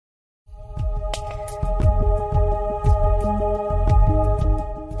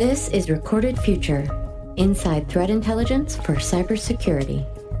This is Recorded Future, inside threat intelligence for cybersecurity.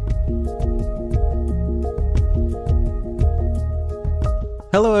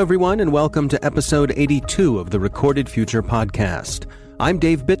 Hello, everyone, and welcome to episode 82 of the Recorded Future podcast. I'm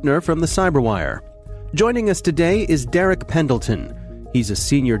Dave Bittner from the Cyberwire. Joining us today is Derrick Pendleton. He's a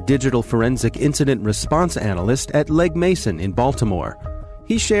senior digital forensic incident response analyst at Legg Mason in Baltimore.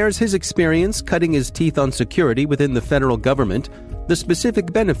 He shares his experience cutting his teeth on security within the federal government, the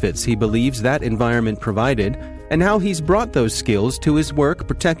specific benefits he believes that environment provided, and how he's brought those skills to his work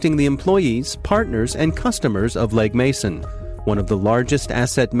protecting the employees, partners, and customers of Legg Mason, one of the largest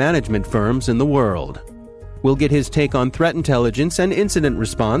asset management firms in the world. We'll get his take on threat intelligence and incident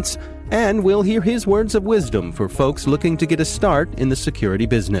response, and we'll hear his words of wisdom for folks looking to get a start in the security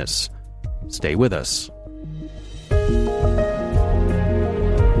business. Stay with us.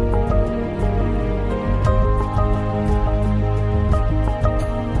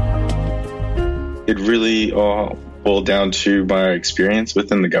 It really all boiled down to my experience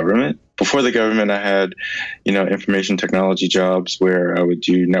within the government. Before the government, I had, information technology jobs where I would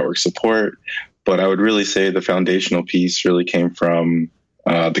do network support, but I would really say the foundational piece really came from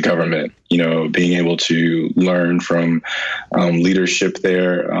the government. Being able to learn from leadership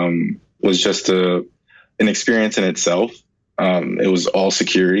there was just an experience in itself. It was all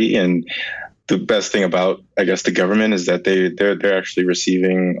security, and the best thing about, I guess, the government is that they're actually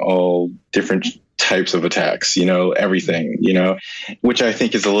receiving all different types of attacks, everything, which I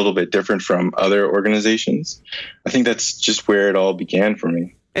think is a little bit different from other organizations. I think that's just where it all began for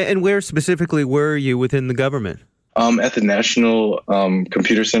me. And where specifically were you within the government? At the National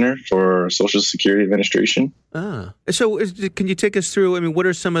Computer Center for Social Security Administration. So can you take us through, what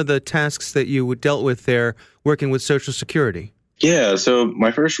are some of the tasks that you dealt with there working with Social Security? Yeah, so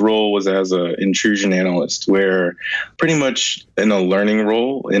my first role was as an intrusion analyst, where pretty much in a learning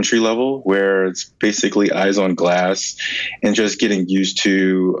role, entry level, where it's basically eyes on glass and just getting used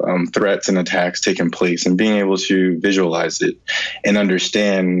to threats and attacks taking place and being able to visualize it and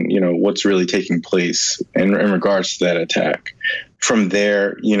understand, what's really taking place in regards to that attack. From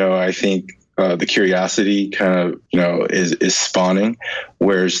there, I think the curiosity kind of, is spawning,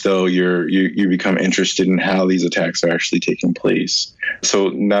 whereas though you become interested in how these attacks are actually taking place. So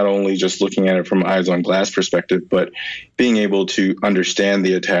not only just looking at it from eyes on glass perspective, but being able to understand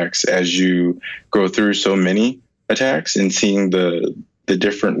the attacks as you go through so many attacks and seeing the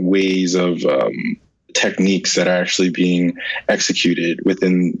different ways of techniques that are actually being executed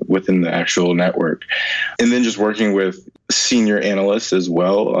within the actual network. And then just working with senior analysts as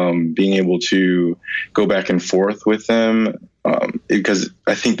well, being able to go back and forth with them, because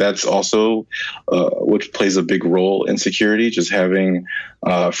I think that's also which plays a big role in security, just having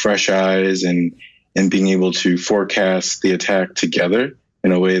fresh eyes and being able to forecast the attack together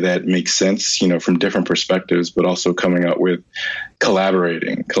in a way that makes sense, from different perspectives, but also coming up with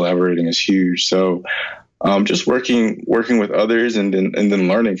collaborating. Collaborating is huge. So just working with others and then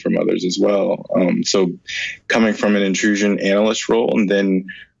learning from others as well. So coming from an intrusion analyst role and then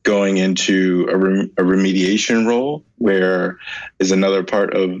going into a remediation role, where is another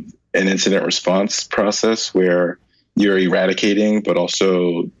part of an incident response process where you're eradicating, but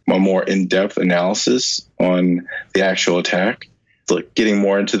also a more in-depth analysis on the actual attack. It's like getting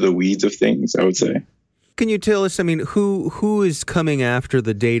more into the weeds of things, I would say. Can you tell us, who is coming after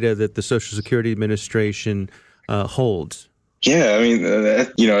the data that the Social Security Administration holds? Yeah,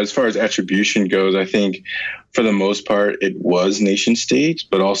 as far as attribution goes, I think for the most part it was nation states,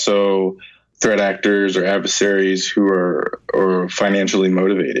 but also threat actors or adversaries who are financially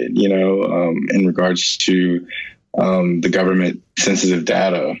motivated, in regards to the government sensitive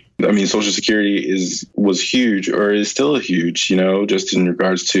data. Social Security was huge, or is still huge, just in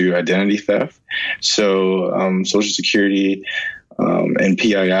regards to identity theft. So Social Security and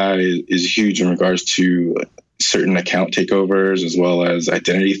PII is huge in regards to certain account takeovers as well as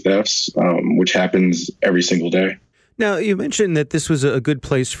identity thefts, which happens every single day. Now, you mentioned that this was a good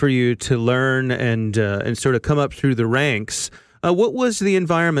place for you to learn and sort of come up through the ranks. What was the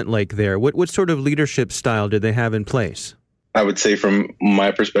environment like there? What sort of leadership style did they have in place? I would say from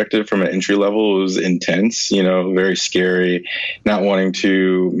my perspective, from an entry level, it was intense, very scary, not wanting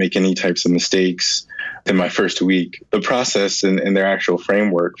to make any types of mistakes in my first week. The process and their actual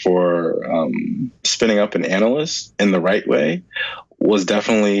framework for spinning up an analyst in the right way was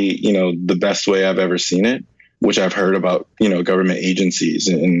definitely, the best way I've ever seen it, which I've heard about, government agencies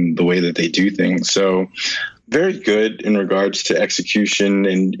and the way that they do things. So very good in regards to execution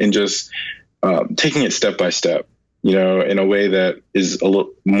and just taking it step by step. in a way that is a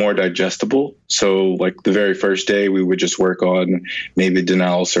little more digestible. So like the very first day, we would just work on maybe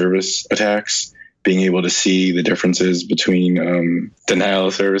denial of service attacks, being able to see the differences between denial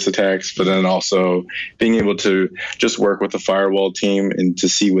of service attacks, but then also being able to just work with the firewall team and to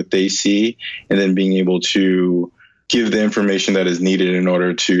see what they see, and then being able to give the information that is needed in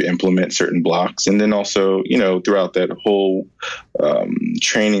order to implement certain blocks. And then also, throughout that whole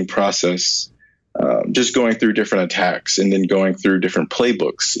training process, just going through different attacks and then going through different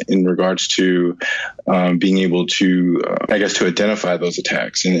playbooks in regards to being able to, to identify those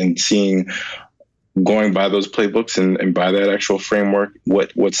attacks and seeing, going by those playbooks and by that actual framework,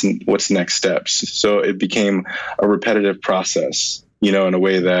 what's next steps. So it became a repetitive process, in a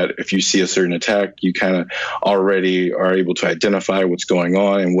way that if you see a certain attack, you kind of already are able to identify what's going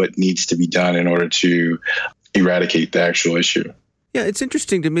on and what needs to be done in order to eradicate the actual issue. Yeah, it's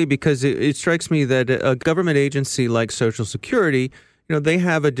interesting to me because it strikes me that a government agency like Social Security, they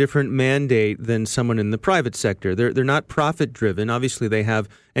have a different mandate than someone in the private sector. They're not profit driven. Obviously, they have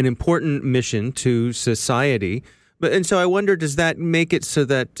an important mission to society. And so I wonder, does that make it so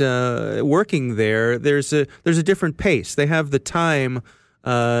that working there's a different pace? They have the time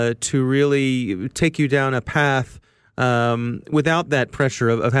to really take you down a path without that pressure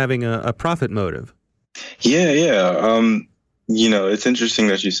of having a profit motive. Yeah. It's interesting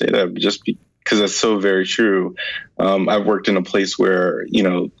that you say that, just because that's so very true. I've worked in a place where,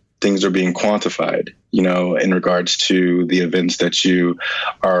 things are being quantified, in regards to the events that you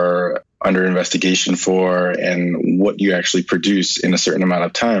are under investigation for and what you actually produce in a certain amount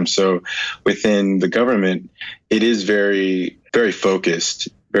of time. So within the government, it is very, very focused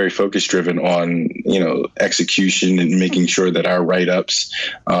driven on, execution and making sure that our write-ups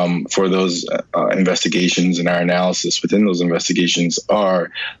for those investigations and our analysis within those investigations are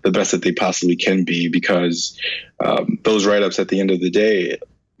the best that they possibly can be, because those write-ups at the end of the day,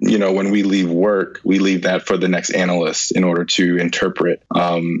 when we leave work, we leave that for the next analyst in order to interpret.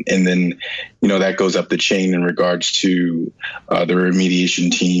 And then, that goes up the chain in regards to the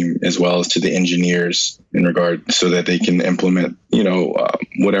remediation team, as well as to the engineers in regard so that they can implement,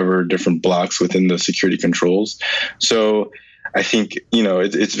 whatever different blocks within the security controls. So I think,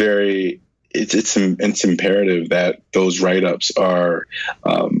 it's imperative that those write-ups are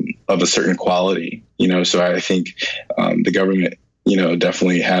of a certain quality, so I think the government,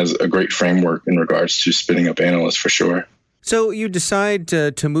 definitely has a great framework in regards to spinning up analysts for sure. So you decide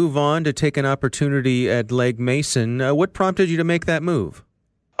to move on, to take an opportunity at Legg Mason. What prompted you to make that move?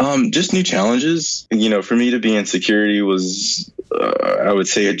 Just new challenges. For me to be in security was, I would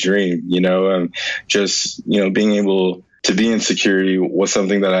say, a dream. Being able to be in security was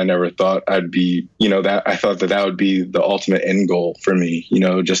something that I never thought I'd be, that I thought that would be the ultimate end goal for me.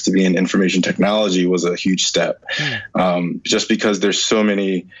 Just to be in information technology was a huge step. Just because there's so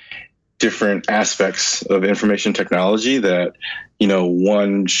many different aspects of information technology that,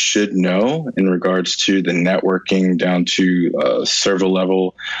 one should know in regards to the networking down to server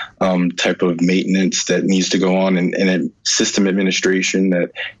level type of maintenance that needs to go on and system administration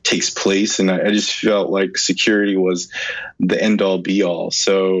that takes place. And I just felt like security was the end all be all.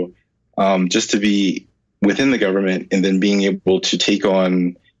 So just to be within the government and then being able to take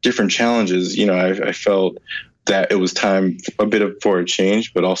on different challenges, I felt that it was time for a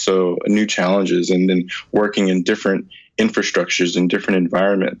change, but also new challenges, and then working in different infrastructures and different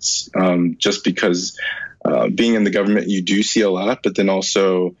environments. Just because being in the government, you do see a lot, but then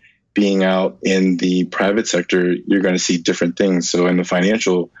also being out in the private sector, you're going to see different things. So in the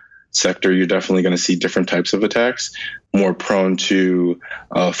financial sector, you're definitely going to see different types of attacks, more prone to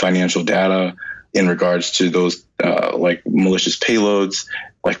financial data in regards to those like malicious payloads,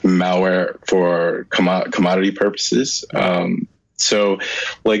 like malware for commodity purposes. So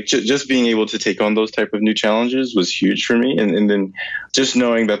like just being able to take on those type of new challenges was huge for me. And then just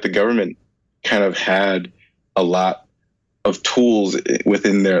knowing that the government kind of had a lot of tools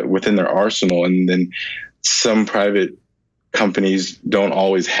within their arsenal, and then some private companies don't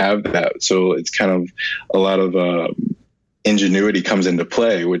always have that. So it's kind of a lot of ingenuity comes into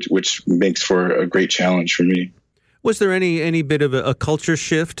play, which makes for a great challenge for me. Was there any bit of a culture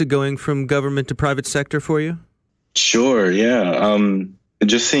shift going from government to private sector for you? Sure, yeah.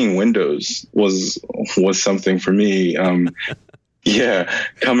 Just seeing Windows was something for me. Yeah,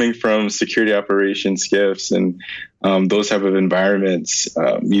 coming from security operations SCIFs and those type of environments,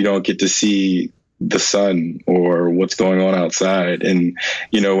 you don't get to see the sun or what's going on outside. And,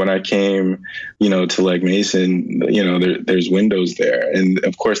 when I came, to Legg Mason, there's Windows there. And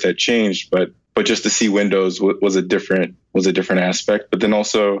of course that changed, but But just to see Windows was a different aspect. But then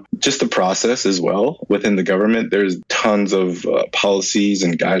also just the process as well within the government. There's tons of policies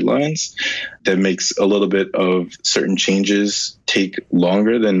and guidelines that makes a little bit of certain changes take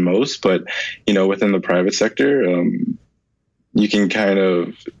longer than most. But within the private sector, you can kind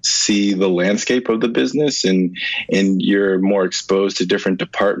of see the landscape of the business, and you're more exposed to different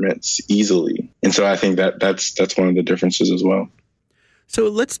departments easily. And so I think that's one of the differences as well. So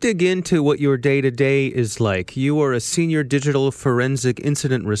let's dig into what your day-to-day is like. You are a senior digital forensic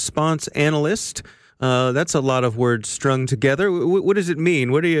incident response analyst. That's a lot of words strung together. What does it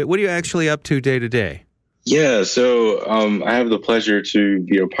mean? What are you actually up to day-to-day? Yeah, so I have the pleasure to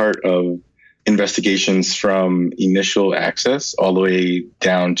be a part of investigations from initial access all the way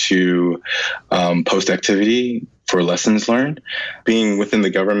down to post-activity for lessons learned. Being within the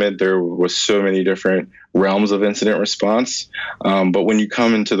government, there was so many different realms of incident response. But when you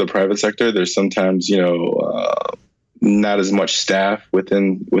come into the private sector, there's sometimes, not as much staff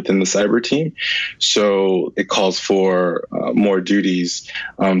within the cyber team. So it calls for more duties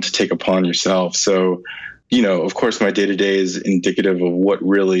to take upon yourself. So, of course, my day-to-day is indicative of what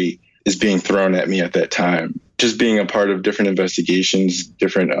really is being thrown at me at that time. Just being a part of different investigations,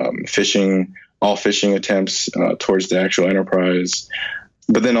 different phishing attempts towards the actual enterprise,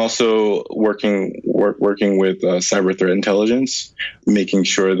 but then also working with cyber threat intelligence, making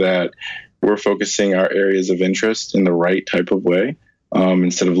sure that we're focusing our areas of interest in the right type of way.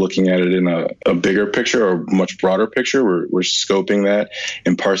 Instead of looking at it in a bigger picture or much broader picture, we're scoping that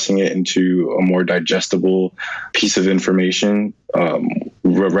and parsing it into a more digestible piece of information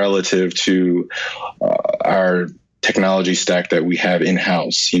relative to our technology stack that we have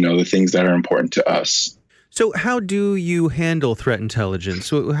in-house, the things that are important to us. So how do you handle threat intelligence?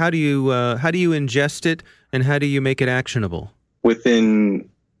 How do you ingest it, and how do you make it actionable? Within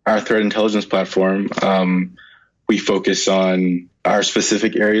our threat intelligence platform, we focus on our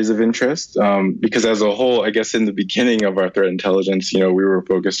specific areas of interest, because as a whole, I guess in the beginning of our threat intelligence, we were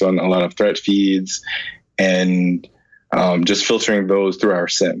focused on a lot of threat feeds and just filtering those through our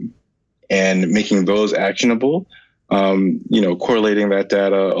SIEM and making those actionable, correlating that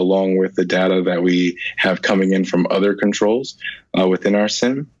data along with the data that we have coming in from other controls within our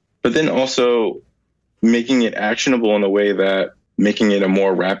SIEM, but then also making it actionable in a way that making it a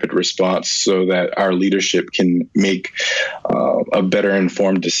more rapid response so that our leadership can make a better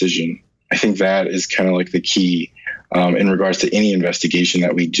informed decision. I think that is kind of like the key in regards to any investigation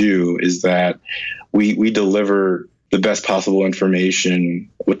that we do, is that we deliver the best possible information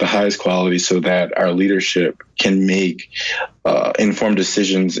with the highest quality so that our leadership can make informed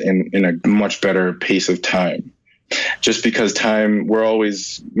decisions in a much better pace of time. Just because time, we're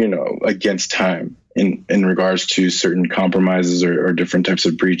always, against time in regards to certain compromises or different types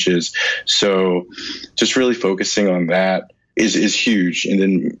of breaches. So just really focusing on that is huge. And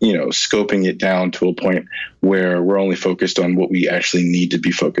then, scoping it down to a point where we're only focused on what we actually need to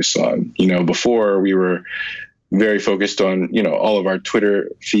be focused on. Before we were very focused on, all of our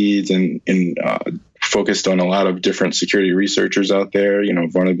Twitter feeds and focused on a lot of different security researchers out there,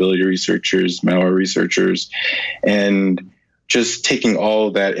 vulnerability researchers, malware researchers, and just taking all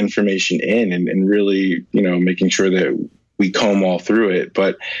of that information in and really, making sure that we comb all through it.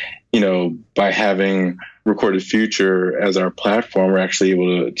 But, by having Recorded Future as our platform, we're actually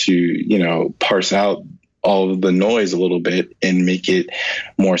able to parse out all of the noise a little bit and make it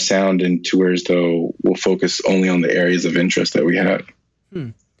more sound, and to where as though we'll focus only on the areas of interest that we have.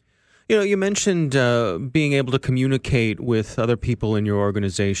 You mentioned being able to communicate with other people in your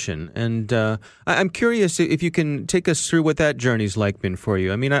organization, and I'm curious if you can take us through what that journey's been for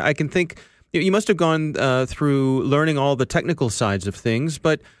you. I mean, I can think you must have gone through learning all the technical sides of things,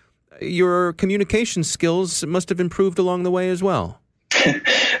 but your communication skills must have improved along the way as well.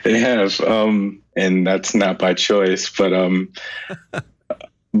 They have, and that's not by choice, but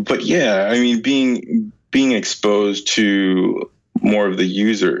yeah, I mean, being exposed to more of the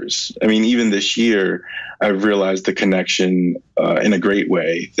users. I mean, even this year, I've realized the connection in a great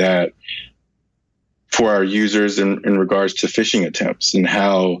way that for our users in regards to phishing attempts, and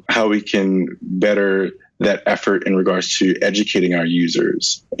how we can better that effort in regards to educating our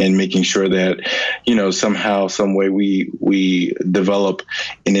users and making sure that, somehow, some way we develop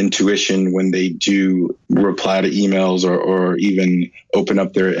an intuition when they do reply to emails or even open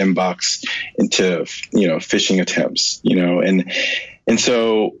up their inbox into, phishing attempts, and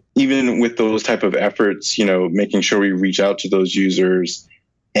so even with those type of efforts, making sure we reach out to those users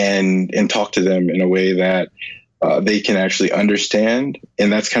and talk to them in a way that they can actually understand.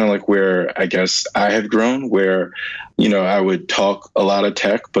 And that's kind of like where I guess I have grown, where, I would talk a lot of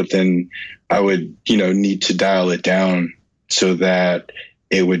tech, but then I would, need to dial it down so that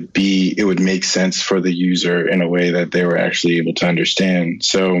it would make sense for the user in a way that they were actually able to understand.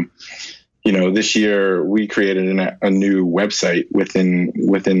 So, this year we created a new website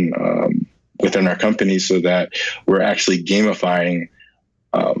within our company so that we're actually gamifying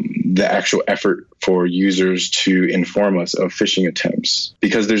the actual effort for users to inform us of phishing attempts,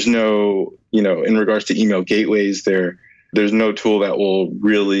 because there's no, in regards to email gateways, there's no tool that will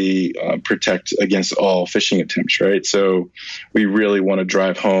really protect against all phishing attempts, right? So we really want to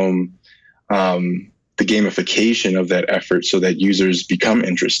drive home the gamification of that effort so that users become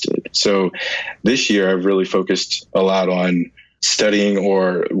interested. So this year I've really focused a lot on studying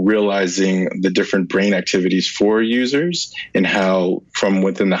or realizing the different brain activities for users and how from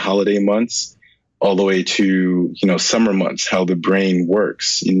within the holiday months all the way to, summer months, how the brain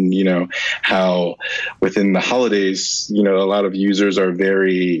works. And, how within the holidays, a lot of users are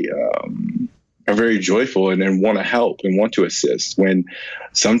very joyful and want to help and want to assist, when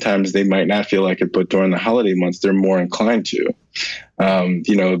sometimes they might not feel like it, but during the holiday months, they're more inclined to.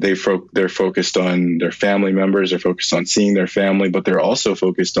 They're focused on their family members, they're focused on seeing their family, but they're also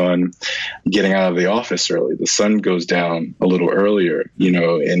focused on getting out of the office early. The sun goes down a little earlier,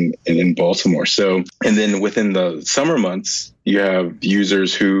 in Baltimore. So, and then within the summer months, you have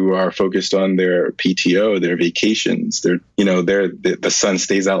users who are focused on their PTO, their vacations. The sun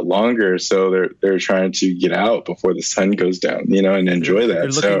stays out longer, so they're trying to get out before the sun goes down, and enjoy that.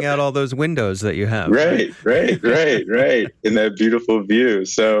 You're looking out all those windows that you have. Right. In that beautiful view.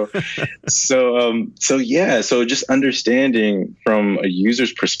 So just understanding from a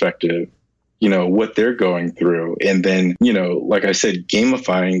user's perspective, what they're going through. And then, like I said,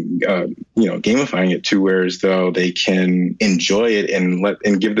 gamifying it to where as though they can enjoy it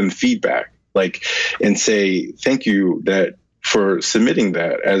and give them feedback, and say, thank you for submitting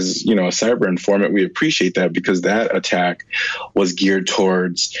that as, a cyber informant. We appreciate that because that attack was geared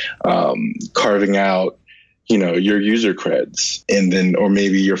towards carving out, your user creds, and then, or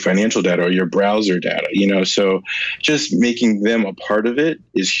maybe your financial data or your browser data, so just making them a part of it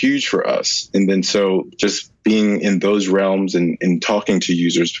is huge for us. And then, so just being in those realms and talking to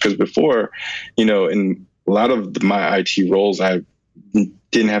users, because before, in a lot of my IT roles, I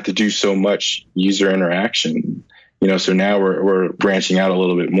didn't have to do so much user interaction. So now we're branching out a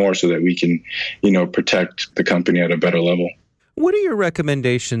little bit more so that we can, protect the company at a better level. What are your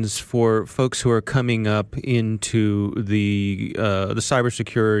recommendations for folks who are coming up into the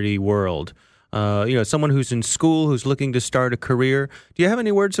cybersecurity world? Someone who's in school, who's looking to start a career. Do you have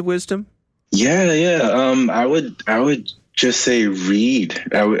any words of wisdom? Yeah. I would just say read.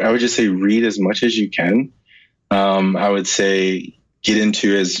 I would just say read as much as you can. I would say get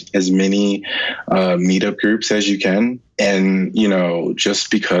into as many meetup groups as you can. And,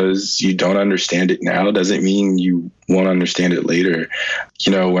 just because you don't understand it now doesn't mean you won't understand it later.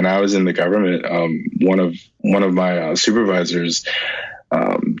 When I was in the government, one of my supervisors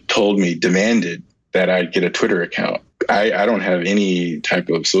demanded that I get a Twitter account. I don't have any type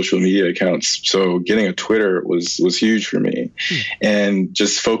of social media accounts, so getting a Twitter was huge for me. And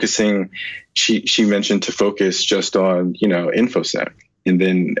just focusing, she mentioned to focus just on, InfoSec. And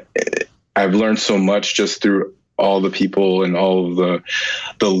then I've learned so much just through all the people and all of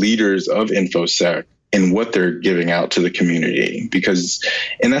the leaders of InfoSec and what they're giving out to the community.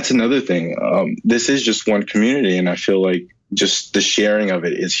 And that's another thing. This is just one community, and I feel like just the sharing of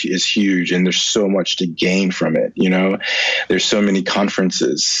it is huge, and there's so much to gain from it. There's so many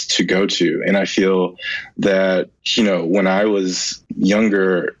conferences to go to, and I feel that when I was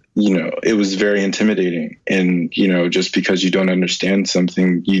younger, it was very intimidating, and just because you don't understand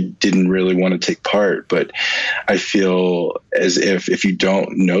something, you didn't really want to take part. But I feel as if you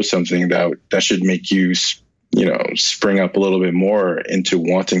don't know something, that should make you spring up a little bit more into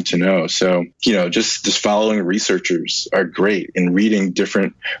wanting to know. So, just following researchers are great, and reading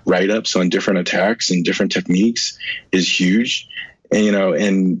different write-ups on different attacks and different techniques is huge.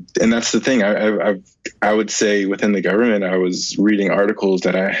 And, and that's the thing. I would say within the government, I was reading articles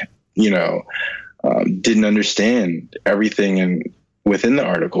that I, didn't understand everything within the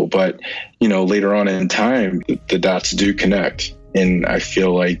article, but, later on in time, the dots do connect. And I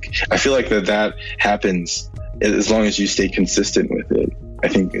feel like that happens as long as you stay consistent with it. I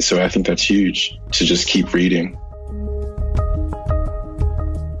think that's huge, to just keep reading.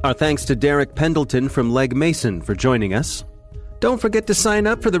 Our thanks to Derrick Pendleton from Legg Mason for joining us. Don't forget to sign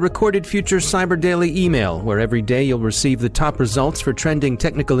up for the Recorded Future Cyber Daily email, where every day you'll receive the top results for trending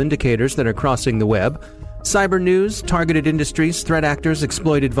technical indicators that are crossing the web, cyber news, targeted industries, threat actors,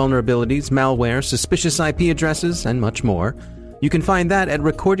 exploited vulnerabilities, malware, suspicious IP addresses, and much more. You can find that at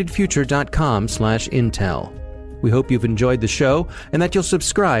recordedfuture.com/intel. We hope you've enjoyed the show and that you'll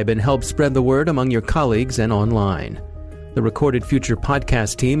subscribe and help spread the word among your colleagues and online. The Recorded Future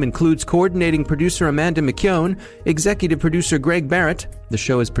podcast team includes coordinating producer Amanda McKeown, executive producer Greg Barrett. The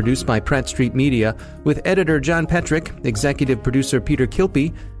show is produced by Pratt Street Media with editor John Petrick, executive producer Peter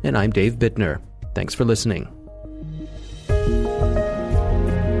Kilpie, and I'm Dave Bittner. Thanks for listening.